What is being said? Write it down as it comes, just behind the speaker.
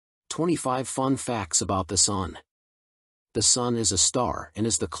25 Fun Facts about the Sun. The Sun is a star and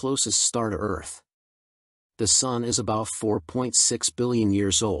is the closest star to Earth. The Sun is about 4.6 billion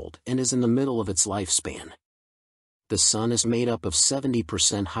years old and is in the middle of its lifespan. The Sun is made up of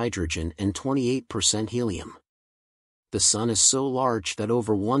 70% hydrogen and 28% helium. The Sun is so large that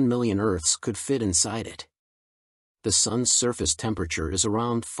over 1 million Earths could fit inside it. The Sun's surface temperature is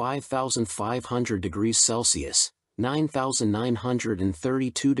around 5,500 degrees Celsius,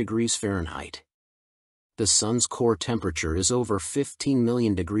 9,932 degrees Fahrenheit. The Sun's core temperature is over 15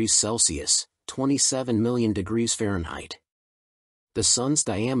 million degrees Celsius, 27 million degrees Fahrenheit. The Sun's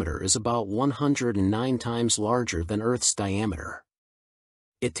diameter is about 109 times larger than Earth's diameter.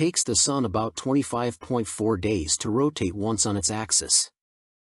 It takes the Sun about 25.4 days to rotate once on its axis.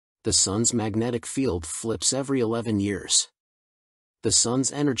 The Sun's magnetic field flips every 11 years. The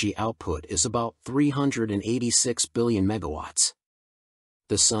Sun's energy output is about 386 billion megawatts.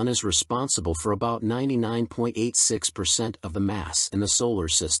 The Sun is responsible for about 99.86% of the mass in the solar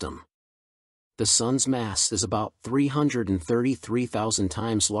system. The Sun's mass is about 333,000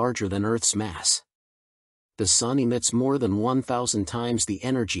 times larger than Earth's mass. The Sun emits more than 1,000 times the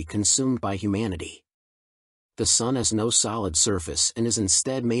energy consumed by humanity. The Sun has no solid surface and is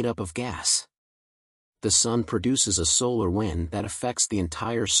instead made up of gas. The Sun produces a solar wind that affects the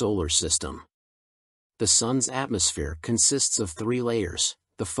entire solar system. The Sun's atmosphere consists of 3 layers: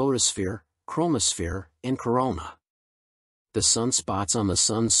 the photosphere, chromosphere, and corona. The sunspots on the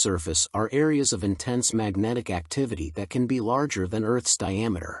Sun's surface are areas of intense magnetic activity that can be larger than Earth's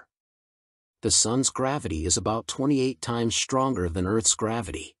diameter. The Sun's gravity is about 28 times stronger than Earth's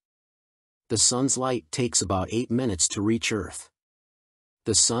gravity. The Sun's light takes about 8 minutes to reach Earth.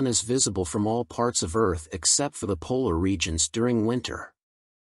 The Sun is visible from all parts of Earth except for the polar regions during winter.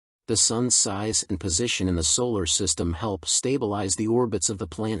 The Sun's size and position in the solar system help stabilize the orbits of the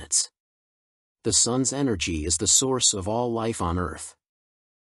planets. The Sun's energy is the source of all life on Earth.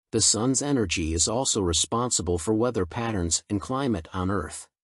 The Sun's energy is also responsible for weather patterns and climate on Earth.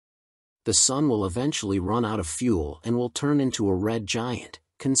 The Sun will eventually run out of fuel and will turn into a red giant,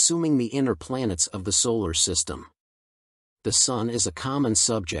 consuming the inner planets of the solar system. The Sun is a common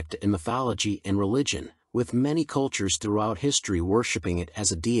subject in mythology and religion, with many cultures throughout history worshipping it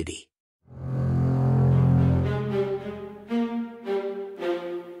as a deity.